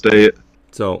Ohio State.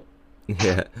 So,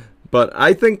 yeah. But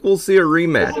I think we'll see a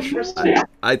rematch.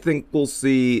 I think we'll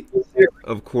see,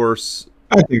 of course.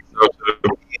 I think so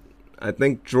too.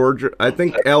 I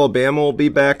think Alabama will be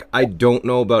back. I don't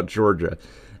know about Georgia.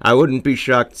 I wouldn't be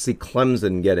shocked to see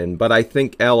Clemson get in, but I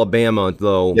think Alabama,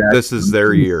 though, this is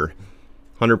their year.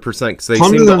 100%, because they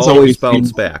seem to always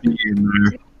bounce back.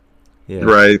 Yeah.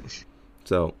 Right.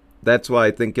 So that's why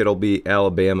I think it'll be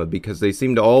Alabama, because they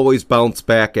seem to always bounce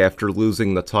back after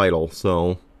losing the title.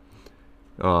 So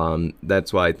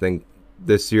that's why I think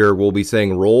this year we'll be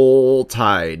saying Roll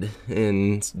Tide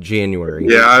in January.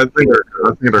 Yeah, I think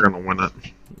they're going to win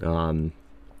it.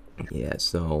 Yeah,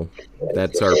 so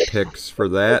that's our picks for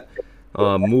that.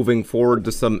 Moving forward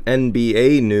to some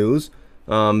NBA news.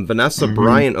 Vanessa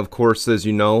Bryant, of course, as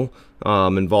you know,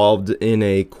 involved in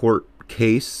a court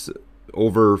case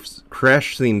over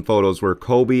crash scene photos where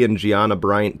Kobe and Gianna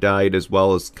Bryant died, as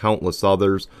well as countless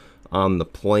others on the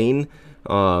plane.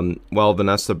 While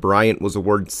Vanessa Bryant was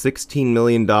awarded $16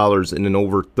 million in an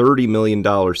over $30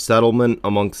 million settlement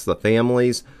amongst the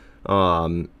families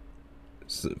for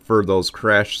those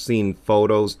crash scene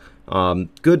photos.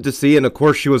 Good to see, and of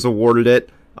course she was awarded it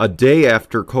a day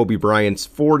after Kobe Bryant's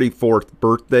 44th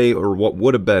birthday, or what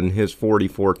would have been his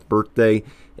 44th birthday,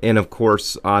 and of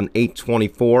course on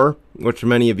 8/24, which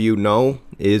many of you know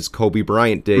is Kobe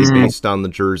Bryant Day, based on the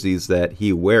jerseys that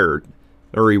he wore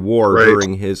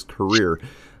during his career.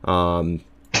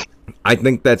 I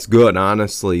think that's good,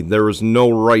 honestly. There was no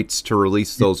rights to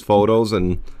release those photos,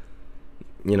 and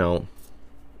you know,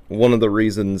 one of the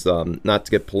reasons, not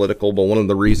to get political, but one of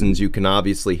the reasons you can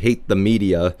obviously hate the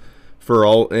media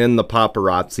and the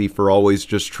paparazzi for always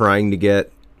just trying to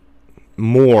get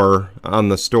more on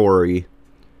the story.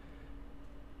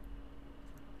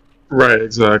 Right,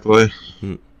 exactly.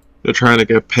 They're trying to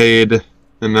get paid,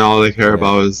 and all they care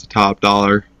about is the top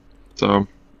dollar. So,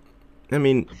 I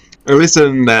mean, at least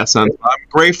in that sense, I'm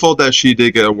grateful that she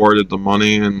did get awarded the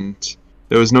money, and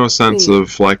there was no sense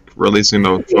of like releasing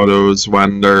those photos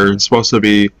when they're supposed to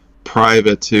be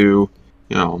private to,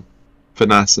 you know,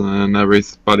 Vanessa and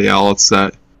everybody else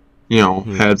that, you know,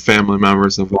 had family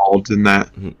members involved in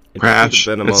that crash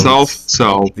itself.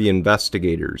 So the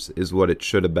investigators is what it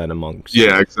should have been amongst.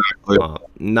 Yeah, exactly.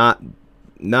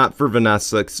 Not for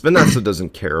Vanessa, because Vanessa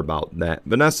doesn't care about that.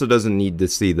 Vanessa doesn't need to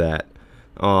see that.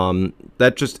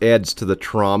 That just adds to the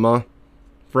trauma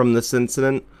from this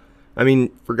incident. I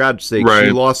mean, for God's sake,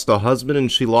 she lost a husband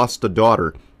and she lost a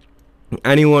daughter.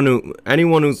 Anyone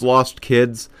who's lost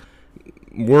kids,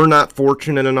 we're not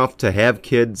fortunate enough to have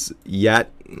kids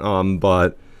yet,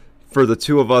 but for the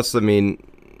two of us, I mean,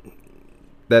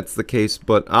 that's the case.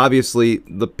 But obviously,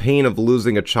 the pain of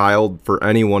losing a child for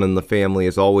anyone in the family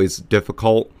is always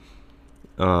difficult,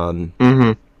 more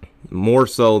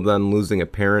so than losing a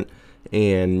parent.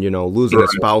 And, you know, losing a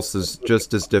spouse is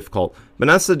just as difficult.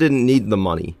 Vanessa didn't need the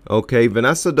money, okay?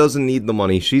 Vanessa doesn't need the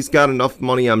money. She's got enough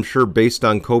money, I'm sure, based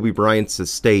on Kobe Bryant's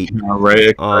estate. Yeah,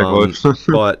 exactly.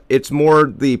 But it's more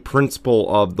the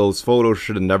principle of those photos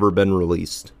should have never been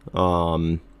released.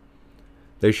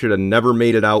 They should have never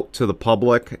made it out to the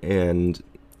public, and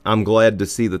I'm glad to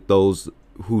see that those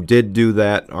who did do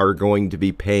that are going to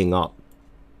be paying up.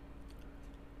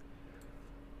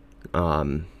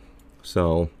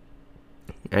 So,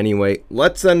 anyway,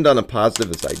 let's end on a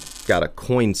positive as I got a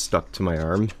coin stuck to my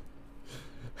arm.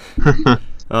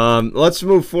 Let's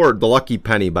move forward. The lucky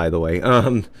penny, by the way.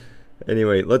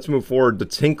 Anyway, let's move forward to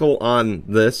Tinkle on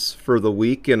this for the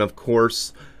week. And, of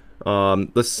course,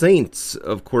 the Saints,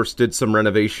 of course, did some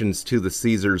renovations to the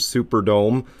Caesars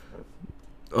Superdome.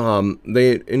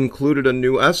 They included a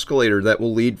new escalator that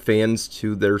will lead fans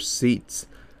to their seats.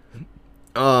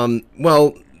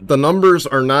 Well, the numbers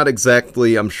are not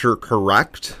exactly, I'm sure,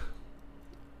 correct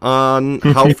on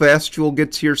how fast you'll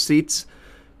get to your seats.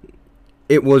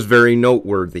 It was very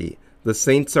noteworthy. The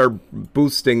Saints are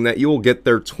boosting that you will get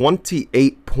there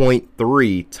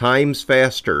 28.3 times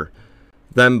faster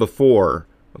than before,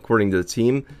 according to the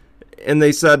team. And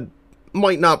they said,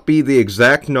 might not be the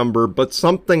exact number, but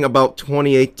something about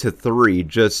 28 to 3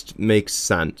 just makes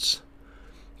sense.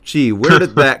 Gee, where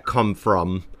did that come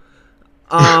from?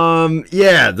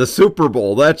 Yeah, the Super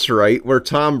Bowl, that's right, where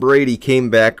Tom Brady came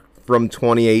back from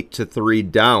 28 to 3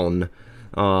 down.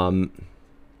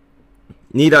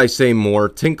 Need I say more?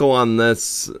 Tinkle on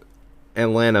this,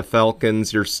 Atlanta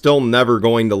Falcons. You're still never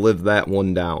going to live that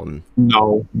one down.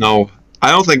 No.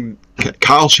 I don't think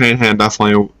Kyle Shanahan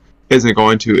definitely isn't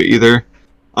going to either.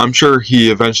 I'm sure he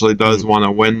eventually does want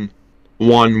to win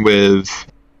one with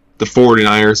the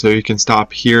 49ers so he can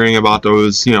stop hearing about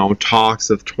those, talks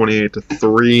of 28 to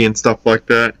 3 and stuff like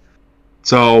that.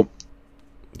 So,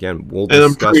 again, we'll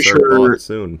discuss our thoughts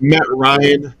soon. Matt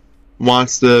Ryan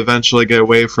wants to eventually get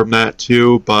away from that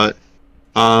too, but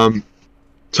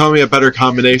tell me a better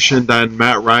combination than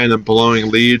Matt Ryan and blowing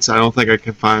leads. I don't think I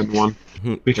can find one.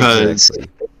 Because,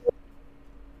 exactly.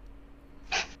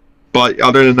 But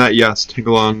other than that, yes,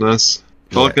 tinkle on this.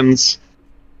 Falcons,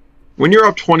 when you're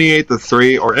up 28 to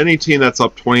 3, or any team that's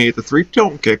up 28 to 3,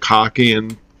 don't get cocky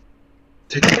and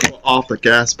take off the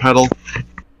gas pedal.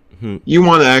 You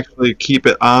want to actually keep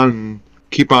it on, and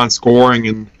keep on scoring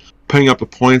and putting up the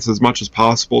points as much as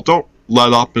possible. Don't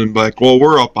let up and be like, well,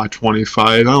 we're up by 25.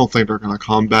 I don't think they're going to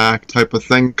come back type of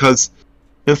thing. Because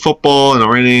in football and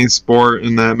or any sport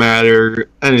in that matter,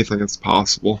 anything is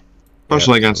possible.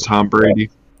 Especially against Tom Brady.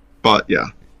 But, yeah.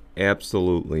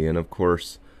 Absolutely. And, of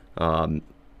course, we'll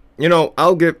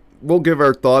give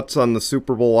our thoughts on the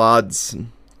Super Bowl odds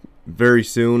very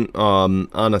soon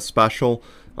on a special.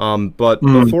 But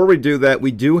before we do that, we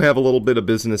do have a little bit of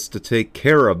business to take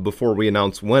care of before we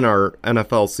announce when our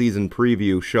NFL season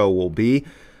preview show will be.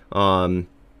 Of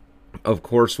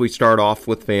course, we start off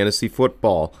with fantasy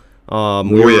football.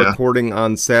 We're recording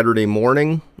on Saturday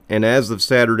morning, and as of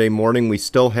Saturday morning, we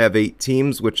still have 8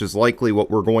 teams, which is likely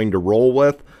what we're going to roll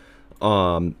with.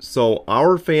 So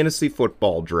our fantasy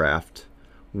football draft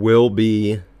will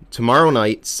be tomorrow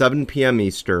night, 7 p.m.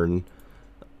 Eastern,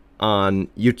 on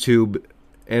YouTube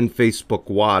and Facebook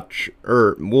Watch,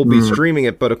 or we'll be streaming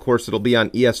it, but of course it'll be on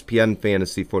ESPN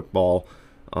Fantasy Football.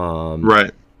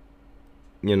 Right.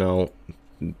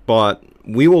 But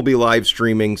we will be live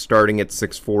streaming starting at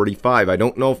 6:45. I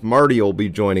don't know if Marty will be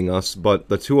joining us, but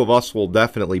the two of us will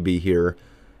definitely be here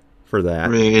for that. I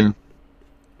mean,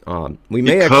 we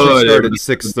may actually start at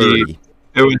 6:30.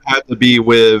 It would have to be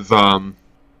with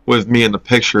me in the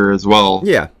picture as well.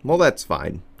 Yeah, well, that's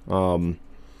fine.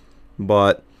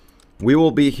 But we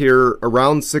will be here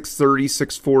around 6:30,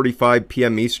 6:45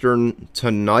 p.m. Eastern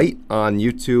tonight on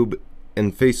YouTube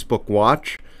and Facebook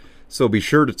Watch. So be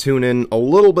sure to tune in a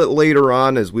little bit later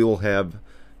on as we will have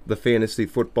the fantasy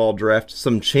football draft.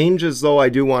 Some changes, though, I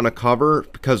do want to cover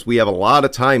because we have a lot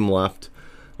of time left.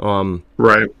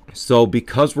 Right. So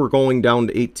because we're going down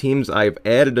to 8 teams, I've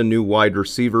added a new wide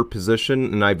receiver position,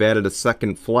 and I've added a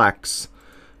second flex,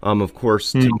 of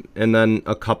course, and then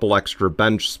a couple extra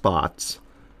bench spots.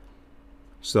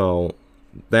 So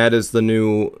that is the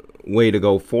new way to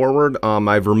go forward.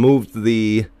 I've removed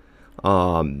the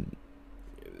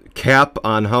cap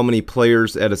on how many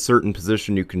players at a certain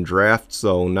position you can draft,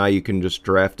 so now you can just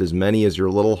draft as many as your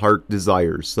little heart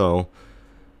desires. So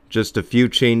just a few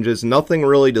changes, nothing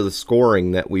really to the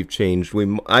scoring that we've changed.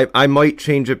 I might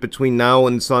change it between now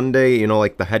and Sunday,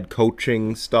 like the head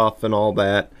coaching stuff and all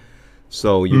that.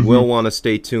 So you will want to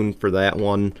stay tuned for that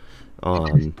one.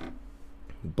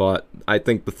 But I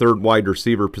think the third wide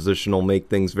receiver position will make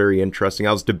things very interesting.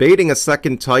 I was debating a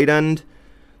second tight end,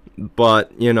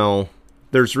 but,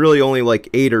 there's really only like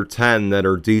 8 or 10 that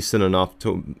are decent enough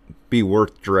to be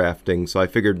worth drafting. So I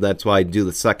figured that's why I'd do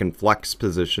the second flex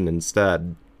position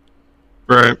instead.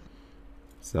 Right.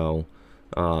 So,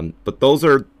 but those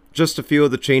are just a few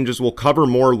of the changes. We'll cover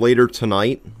more later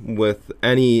tonight with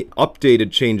any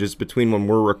updated changes between when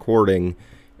we're recording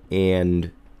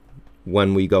and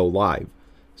when we go live.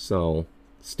 So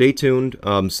stay tuned.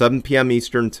 7 p.m.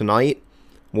 Eastern tonight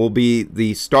will be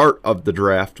the start of the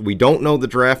draft. We don't know the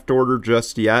draft order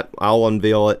just yet. I'll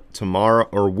unveil it tomorrow,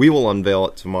 or we will unveil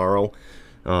it tomorrow.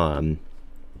 And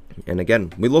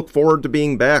again, we look forward to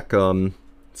being back.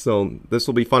 So this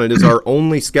will be fun. It is our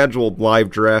only scheduled live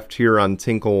draft here on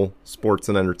Tinkle Sports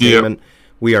and Entertainment. Yep.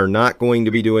 We are not going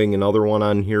to be doing another one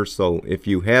on here, so if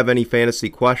you have any fantasy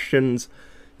questions,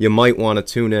 you might want to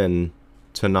tune in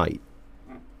tonight.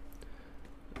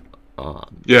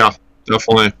 Yeah,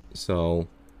 definitely. So,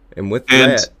 and with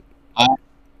that,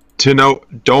 to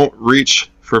note, don't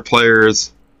reach for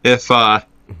players if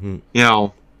you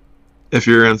know, if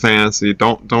you're in fantasy.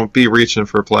 Don't be reaching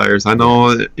for players. I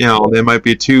know they might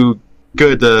be too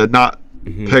good to not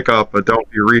pick up, but don't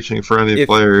be reaching for any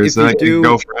players. If you do,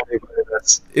 go for anybody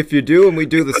that's... If you do, and we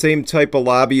do the same type of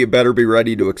lobby, you better be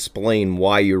ready to explain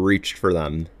why you reached for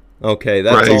them. Okay,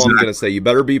 that's all I'm going to say. You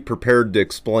better be prepared to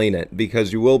explain it,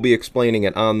 because you will be explaining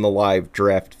it on the live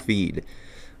draft feed.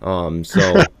 That's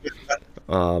all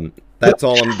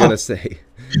I'm going to say.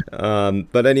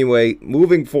 But anyway,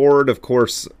 moving forward, of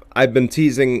course, we've been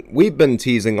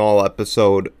teasing all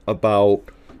episode about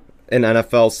an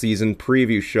NFL season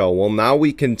preview show. Well, now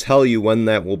we can tell you when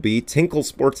that will be. Tinkle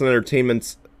Sports and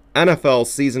Entertainment's NFL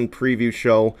season preview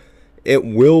show. It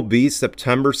will be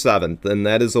September 7th, and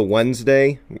that is a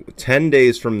Wednesday, 10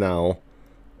 days from now,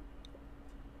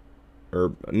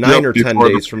 or 9 or 10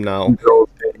 days from now.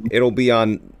 It'll be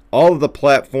on all of the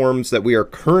platforms that we are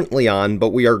currently on, but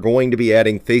we are going to be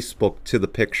adding Facebook to the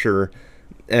picture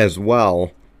as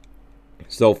well.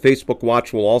 So Facebook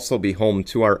Watch will also be home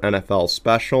to our NFL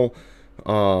special.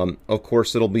 Of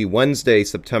course, it'll be Wednesday,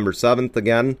 September 7th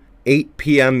again. 8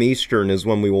 p.m. Eastern is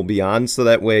when we will be on, so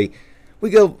that way we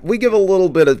give a little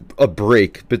bit of a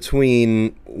break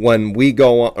between when we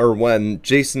go on, or when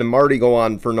Jason and Marty go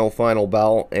on for No Final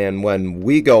Bell, and when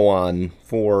we go on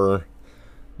for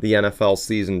the NFL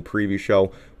season preview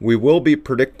show. We will be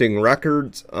predicting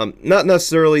records, not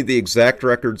necessarily the exact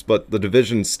records, but the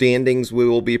division standings we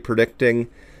will be predicting.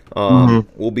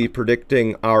 We'll be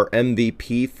predicting our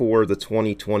MVP for the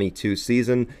 2022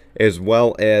 season, as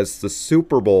well as the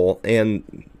Super Bowl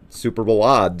and Super Bowl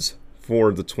odds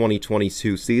for the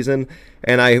 2022 season.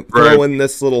 And I throw in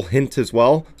this little hint as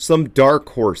well, some dark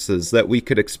horses that we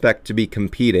could expect to be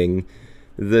competing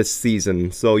this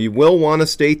season. So you will want to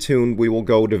stay tuned. We will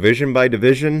go division by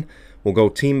division. We'll go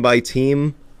team by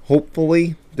team,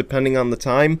 hopefully, depending on the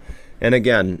time. And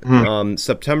again,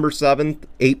 September 7th,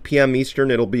 8 p.m.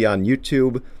 Eastern, it'll be on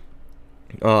YouTube,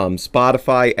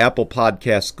 Spotify, Apple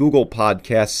Podcasts, Google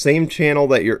Podcasts,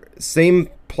 same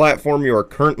platform you are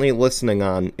currently listening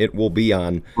on, it will be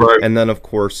on. And then, of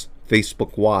course,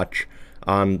 Facebook Watch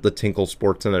on the Tinkle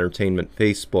Sports and Entertainment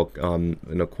Facebook.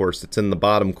 And, of course, it's in the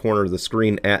bottom corner of the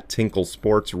screen at Tinkle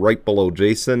Sports, right below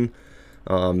Jason.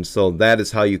 So that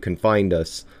is how you can find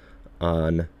us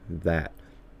on that.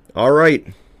 All right.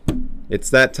 It's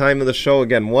that time of the show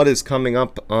again. What is coming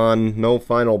up on No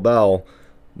Final Bell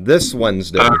this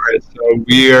Wednesday? All right. So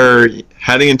we are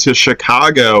heading into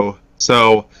Chicago.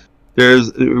 So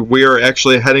we are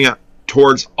actually heading up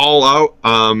towards All Out.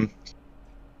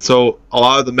 So a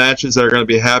lot of the matches that are going to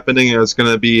be happening is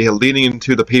going to be leading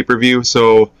into the pay-per-view.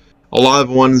 So a lot of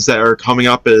ones that are coming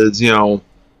up is,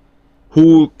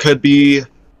 who could be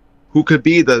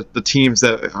the teams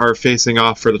that are facing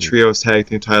off for the trios tag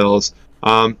team titles.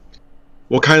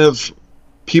 What kind of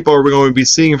people are we going to be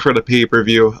seeing for the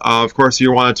pay-per-view? Of course,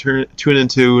 you want to tune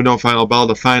into No Final Bell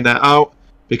to find that out,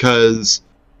 because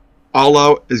All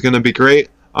Out is going to be great.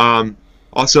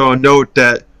 Also, a note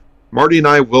that Marty and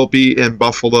I will be in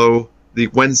Buffalo the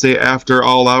Wednesday after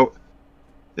All Out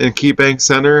in KeyBank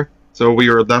Center, so we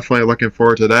are definitely looking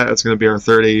forward to that. It's going to be our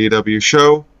third AEW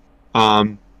show.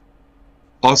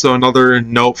 Also, another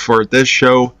note for this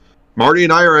show, Marty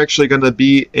and I are actually going to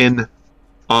be in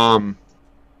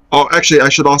I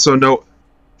should also note,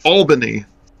 Albany,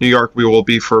 New York, we will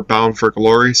be for Bound for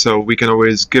Glory, so we can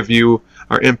always give you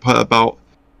our input about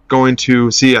going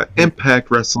to see an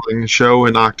Impact Wrestling show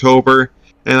in October.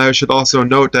 And I should also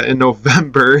note that in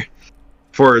November,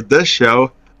 for this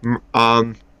show,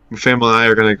 my family and I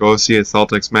are going to go see a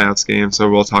Celtics-Mavs game, so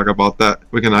we'll talk about that.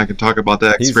 I can talk about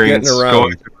that experience.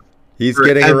 He's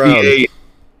getting around.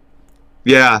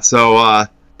 Yeah, so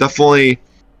definitely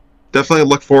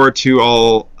look forward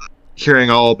to hearing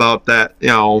all about that,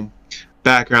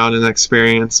 background and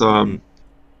experience.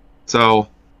 So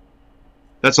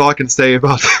that's all I can say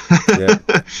about that.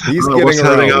 Yeah. He's getting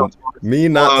around. Me,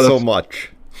 not so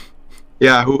much.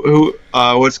 Yeah,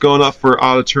 what's going up for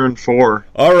out of turn 4?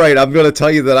 All right, I'm going to tell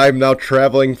you that I'm now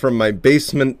traveling from my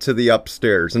basement to the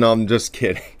upstairs. No, I'm just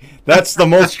kidding. That's the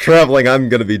most traveling I'm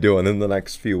going to be doing in the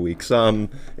next few weeks. And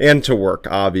to work,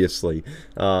 obviously.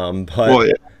 Of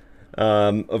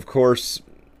course,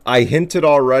 I hinted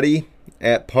already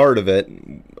at part of it.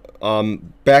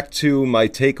 Back to my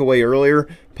takeaway earlier,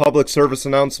 public service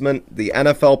announcement, the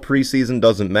NFL preseason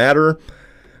doesn't matter.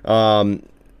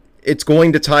 It's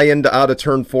going to tie into out of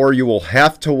turn 4. You will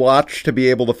have to watch to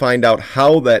be able to find out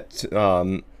how that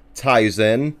ties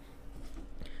in.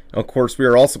 Of course, we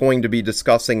are also going to be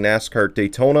discussing NASCAR at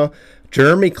Daytona.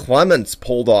 Jeremy Clements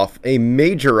pulled off a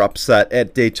major upset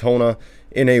at Daytona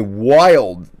in a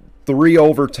wild 3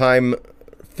 overtime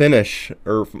finish,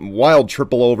 or wild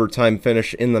triple overtime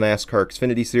finish in the NASCAR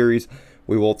Xfinity Series.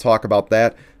 We will talk about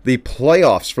that. The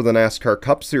playoffs for the NASCAR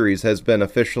Cup Series has been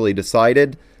officially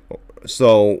decided.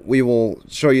 So we will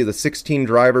show you the 16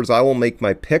 drivers. I will make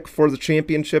my pick for the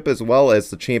championship as well as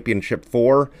the championship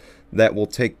 4 that will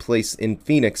take place in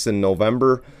Phoenix in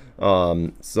November.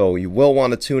 So you will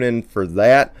want to tune in for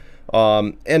that.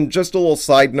 And just a little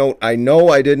side note, I know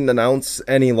I didn't announce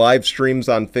any live streams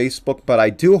on Facebook, but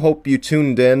I do hope you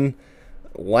tuned in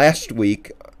last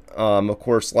week. Of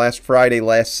course, last Friday,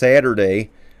 last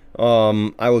Saturday,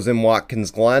 I was in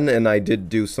Watkins Glen, and I did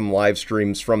do some live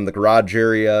streams from the garage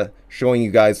area, showing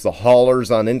you guys the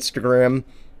haulers on Instagram.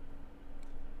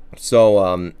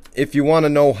 So, if you want to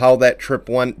know how that trip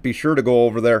went, be sure to go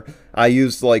over there. I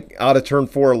used, like, Out of Turn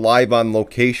 4 Live on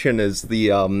Location as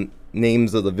the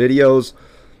names of the videos.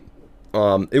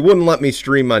 It wouldn't let me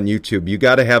stream on YouTube. You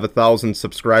got to have 1,000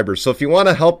 subscribers. So if you want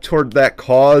to help toward that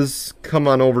cause, come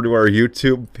on over to our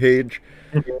YouTube page.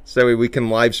 So we can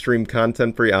live stream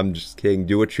content for you. I'm just kidding.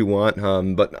 Do what you want.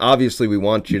 But obviously we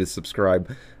want you to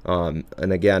subscribe. And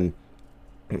again,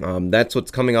 that's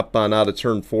what's coming up on Out of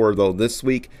Turn 4, though, this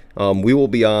week. We will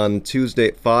be on Tuesday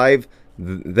at 5.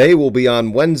 They will be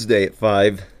on Wednesday at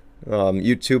 5.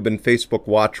 YouTube and Facebook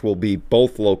Watch will be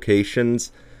both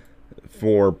locations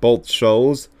for both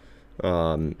shows.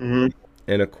 And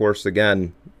of course,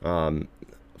 again,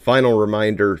 final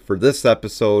reminder for this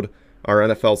episode, our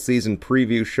NFL season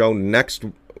preview show next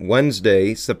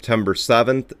Wednesday, September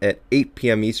 7th at 8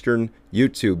 p.m. Eastern,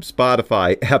 YouTube,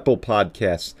 Spotify, Apple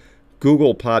Podcasts,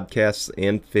 Google Podcasts,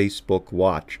 and Facebook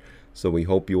Watch. So we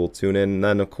hope you will tune in. And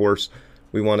then, of course,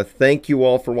 we want to thank you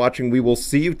all for watching. We will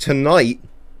see you tonight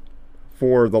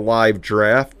for the live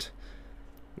draft.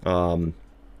 It'll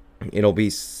be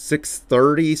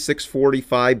 6:30,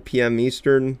 6:45 p.m.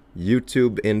 Eastern,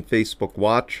 YouTube and Facebook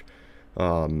Watch.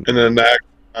 And then the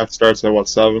draft starts at,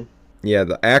 7? Yeah,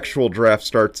 the actual draft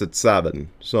starts at 7.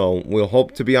 So we'll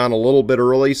hope to be on a little bit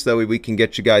early so that we can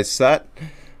get you guys set.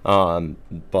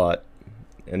 But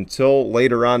until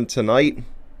later on tonight,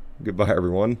 goodbye,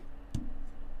 everyone.